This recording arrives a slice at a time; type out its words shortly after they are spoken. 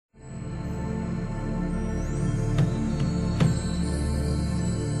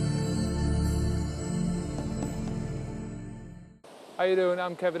How you doing?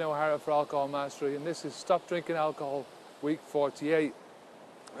 I'm Kevin O'Hara for Alcohol Mastery, and this is Stop Drinking Alcohol week 48.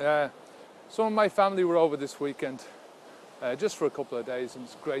 Some of my family were over this weekend, just for a couple of days, and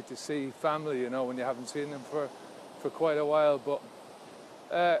it's great to see family, you know, when you haven't seen them for quite a while.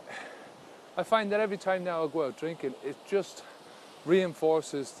 But I find that every time now I go out drinking, it just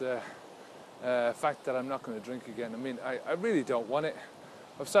reinforces the fact that I'm not going to drink again. I mean, I really don't want it.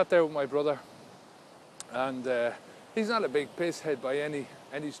 I've sat there with my brother, and he's not a big pisshead by any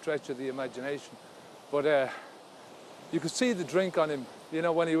stretch of the imagination, but you could see the drink on him, you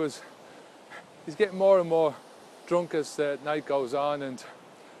know, when he's getting more and more drunk as the night goes on, and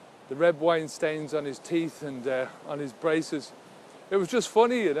the red wine stains on his teeth and on his braces. It was just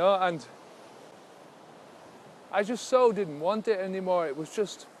funny, you know, and I just so didn't want it anymore. It was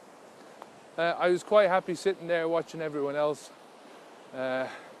just, I was quite happy sitting there watching everyone else.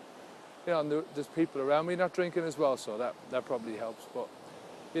 You know, and there's people around me not drinking as well, so that probably helps. But,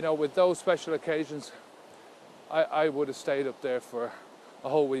 you know, with those special occasions, I would have stayed up there for a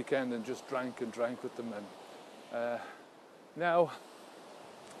whole weekend and just drank with them. And now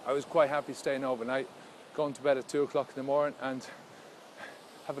I was quite happy staying overnight, going to bed at 2 o'clock in the morning and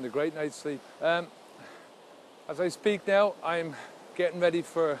having a great night's sleep. As I speak now, I'm getting ready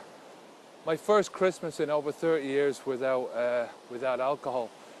for my first Christmas in over 30 years without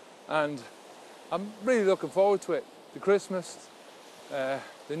alcohol. And I'm really looking forward to it. The Christmas, the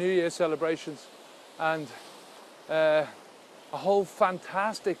New Year celebrations, and a whole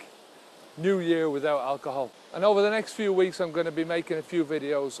fantastic New Year without alcohol. And over the next few weeks I'm going to be making a few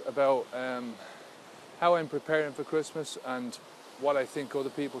videos about how I'm preparing for Christmas and what I think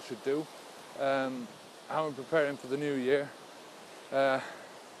other people should do, how I'm preparing for the New Year,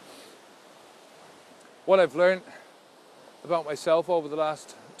 what I've learned about myself over the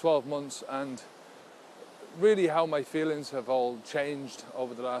last 12 months, and really how my feelings have all changed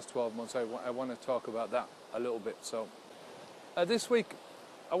over the last 12 months. I want to talk about that a little bit. So this week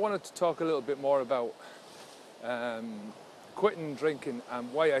I wanted to talk a little bit more about quitting drinking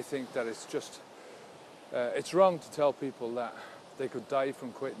and why I think that it's just it's wrong to tell people that they could die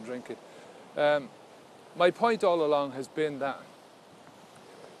from quitting drinking. My point all along has been that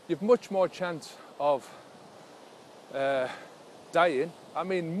you've much more chance of dying. I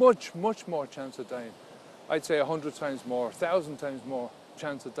mean, much more chance of dying. I'd say 100 times more, 1,000 times more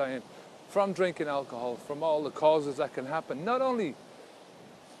chance of dying from drinking alcohol, from all the causes that can happen. Not only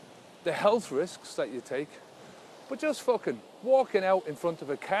the health risks that you take, but just fucking walking out in front of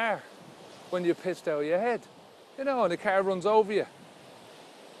a car when you're pissed out of your head, you know, and the car runs over you.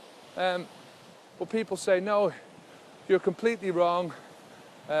 But people say, no, you're completely wrong.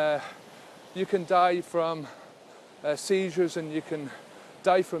 You can die from seizures, and you can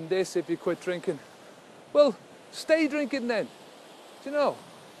die from this if you quit drinking. Well, stay drinking then. Do you know?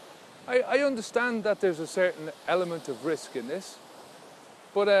 I understand that there's a certain element of risk in this,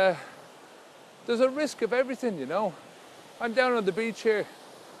 but there's a risk of everything, you know. I'm down on the beach here.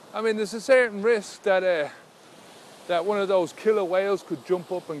 I mean, there's a certain risk that that one of those killer whales could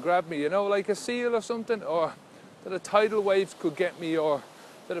jump up and grab me, you know, like a seal or something, or that a tidal wave could get me, or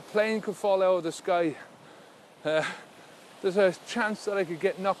that a plane could fall out of the sky. There's a chance that I could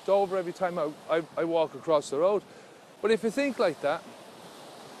get knocked over every time I walk across the road. But if you think like that,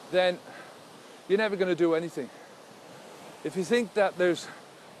 then you're never going to do anything. If you think that there's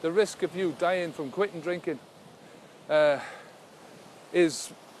the risk of you dying from quitting drinking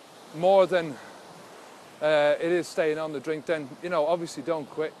is more than it is staying on the drink, then, you know, obviously don't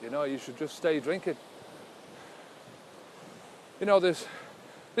quit. You know, you should just stay drinking. You know, this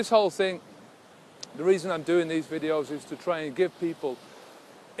whole thing, the reason I'm doing these videos is to try and give people,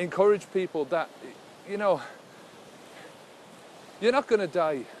 encourage people that, you know, you're not going to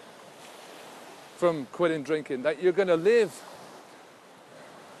die from quitting drinking, that you're going to live.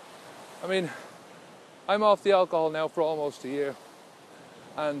 I mean, I'm off the alcohol now for almost a year,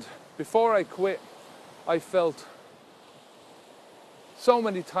 and before I quit, I felt so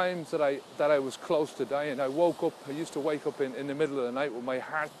many times that I was close to dying. I used to wake up in the middle of the night with my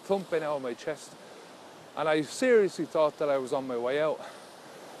heart thumping out of my chest. And I seriously thought that I was on my way out.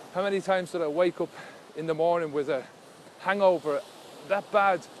 How many times did I wake up in the morning with a hangover that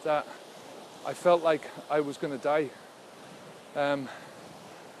bad that I felt like I was going to die? And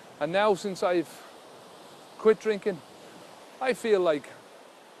now, since I've quit drinking, I feel like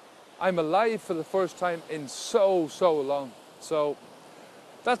I'm alive for the first time in so long. So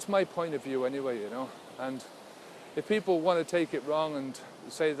that's my point of view anyway, you know. And if people want to take it wrong and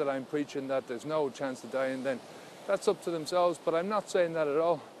say that I'm preaching that there's no chance of dying, then that's up to themselves. But I'm not saying that at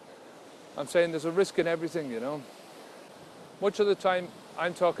all. I'm saying there's a risk in everything, you know. Much of the time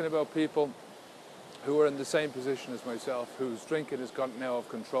I'm talking about people who are in the same position as myself, whose drinking has gotten out of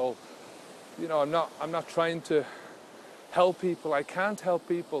control. You know, I'm not trying to help people. I can't help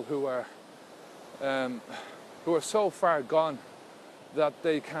people who are so far gone that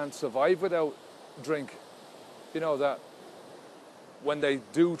they can't survive without drink. You know, that when they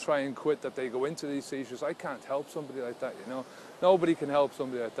do try and quit, that they go into these seizures. I can't help somebody like that, you know. Nobody can help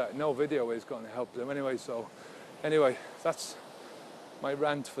somebody like that. No video is going to help them anyway. So anyway, that's my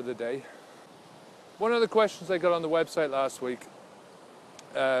rant for the day. One of the questions I got on the website last week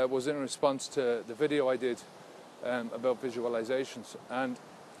was in response to the video I did about visualizations. And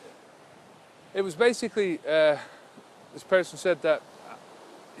it was basically, this person said that,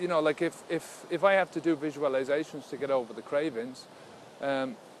 you know, like if I have to do visualizations to get over the cravings,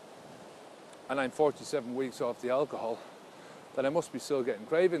 and I'm 47 weeks off the alcohol, then I must be still getting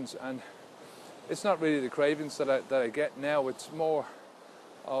cravings. And it's not really the cravings that I get now. It's more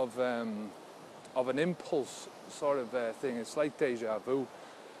of an impulse sort of thing. It's like deja vu.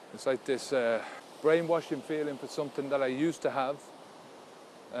 It's like this brainwashing feeling for something that I used to have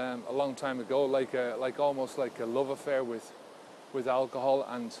a long time ago, like almost like a love affair with alcohol,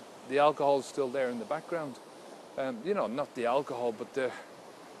 and the alcohol's still there in the background. You know, not the alcohol, but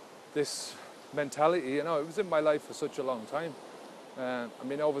this mentality. You know, it was in my life for such a long time. I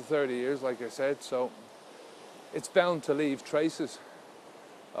mean, over 30 years, like I said. So it's bound to leave traces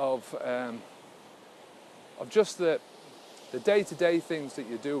of just the day-to-day things that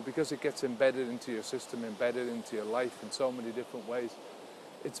you do, because it gets embedded into your system, embedded into your life in so many different ways.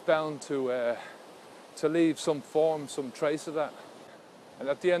 It's bound to leave some form, some trace of that. And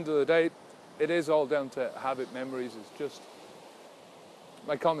at the end of the day, it is all down to habit memories. It's just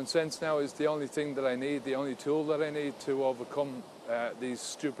my common sense now is the only thing that I need, the only tool that I need to overcome these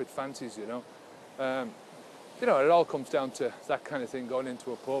stupid fancies, you know. You know, it all comes down to that kind of thing, going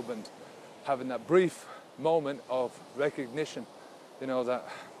into a pub and having that brief moment of recognition, you know,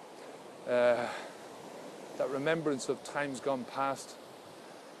 that remembrance of times gone past.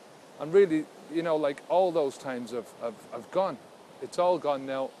 And really, you know, like all those times have gone. It's all gone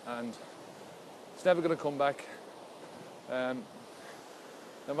now, and it's never going to come back.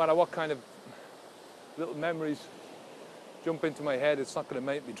 No matter what kind of little memories jump into my head, it's not going to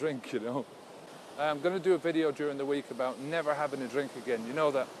make me drink, you know. I'm going to do a video during the week about never having a drink again. You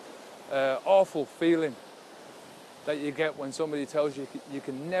know, that awful feeling that you get when somebody tells you you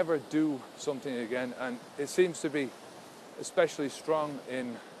can never do something again, and it seems to be especially strong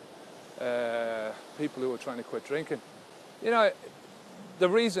in people who are trying to quit drinking. You know, the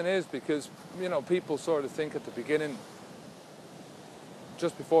reason is because, you know, people sort of think at the beginning,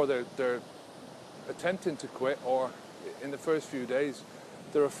 just before they're attempting to quit, or in the first few days,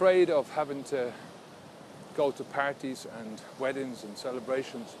 they're afraid of having to go to parties and weddings and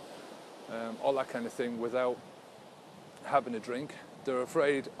celebrations, all that kind of thing, without having a drink. They're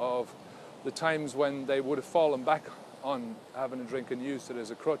afraid of the times when they would have fallen back on having a drink and used it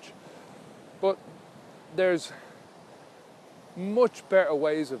as a crutch. But there's much better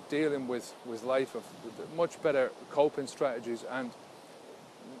ways of dealing with life, of much better coping strategies. And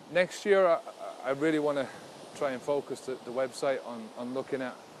next year I really want to try and focus the website on looking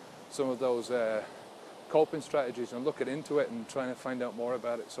at some of those coping strategies and looking into it and trying to find out more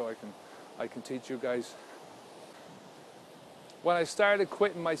about it, so I can teach you guys. When I started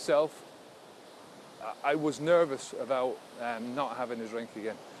quitting myself, I was nervous about not having a drink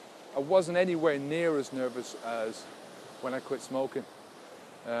again. I wasn't anywhere near as nervous as when I quit smoking.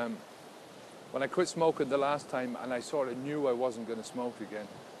 When I quit smoking the last time, and I sort of knew I wasn't going to smoke again,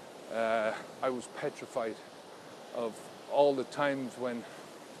 I was petrified of all the times when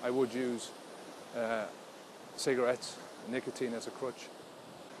I would use cigarettes, nicotine as a crutch.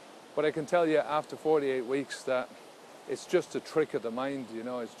 But I can tell you after 48 weeks that it's just a trick of the mind, you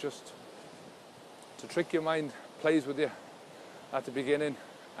know. It's just to trick your mind, plays with you at the beginning,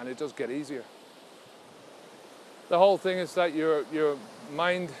 and it does get easier. The whole thing is that your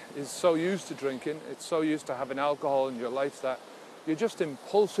mind is so used to drinking, it's so used to having alcohol in your life, that you're just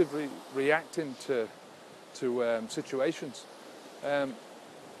impulsively reacting to situations.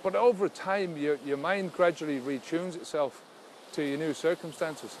 But over time, your mind gradually retunes itself to your new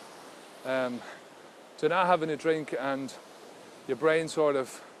circumstances. To not having a drink, and your brain sort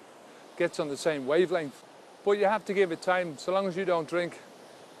of gets on the same wavelength. But you have to give it time. So long as you don't drink,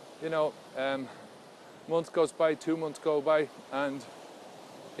 you know, month goes by, 2 months go by, and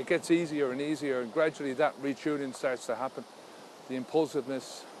it gets easier and easier, and gradually that retuning starts to happen. The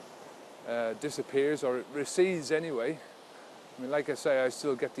impulsiveness disappears, or it recedes anyway, I mean, like I say, I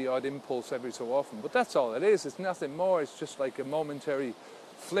still get the odd impulse every so often, but that's all it is. It's nothing more. It's just like a momentary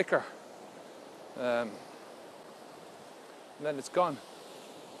flicker. And then it's gone.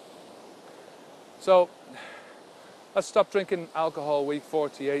 So let's stop drinking alcohol week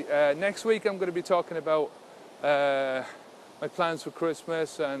 48. Next week I'm going to be talking about my plans for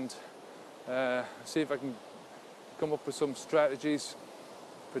Christmas and see if I can come up with some strategies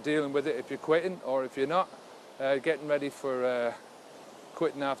for dealing with it if you're quitting, or if you're not, getting ready for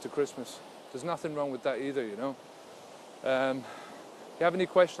quitting after Christmas. There's nothing wrong with that either, you know. If you have any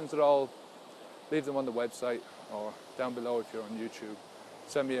questions at all, leave them on the website or down below if you're on YouTube.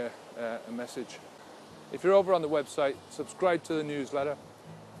 Send me a message. If you're over on the website, subscribe to the newsletter.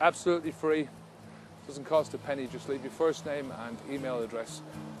 Absolutely free. Doesn't cost a penny. Just leave your first name and email address.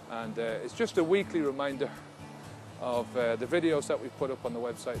 And it's just a weekly reminder of the videos that we've put up on the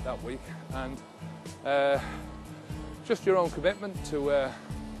website that week. And just your own commitment to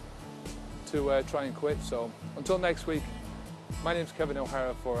try and quit. So until next week, my name's Kevin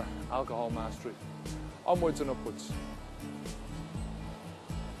O'Hara for Alcohol Mastery. Onwards and upwards.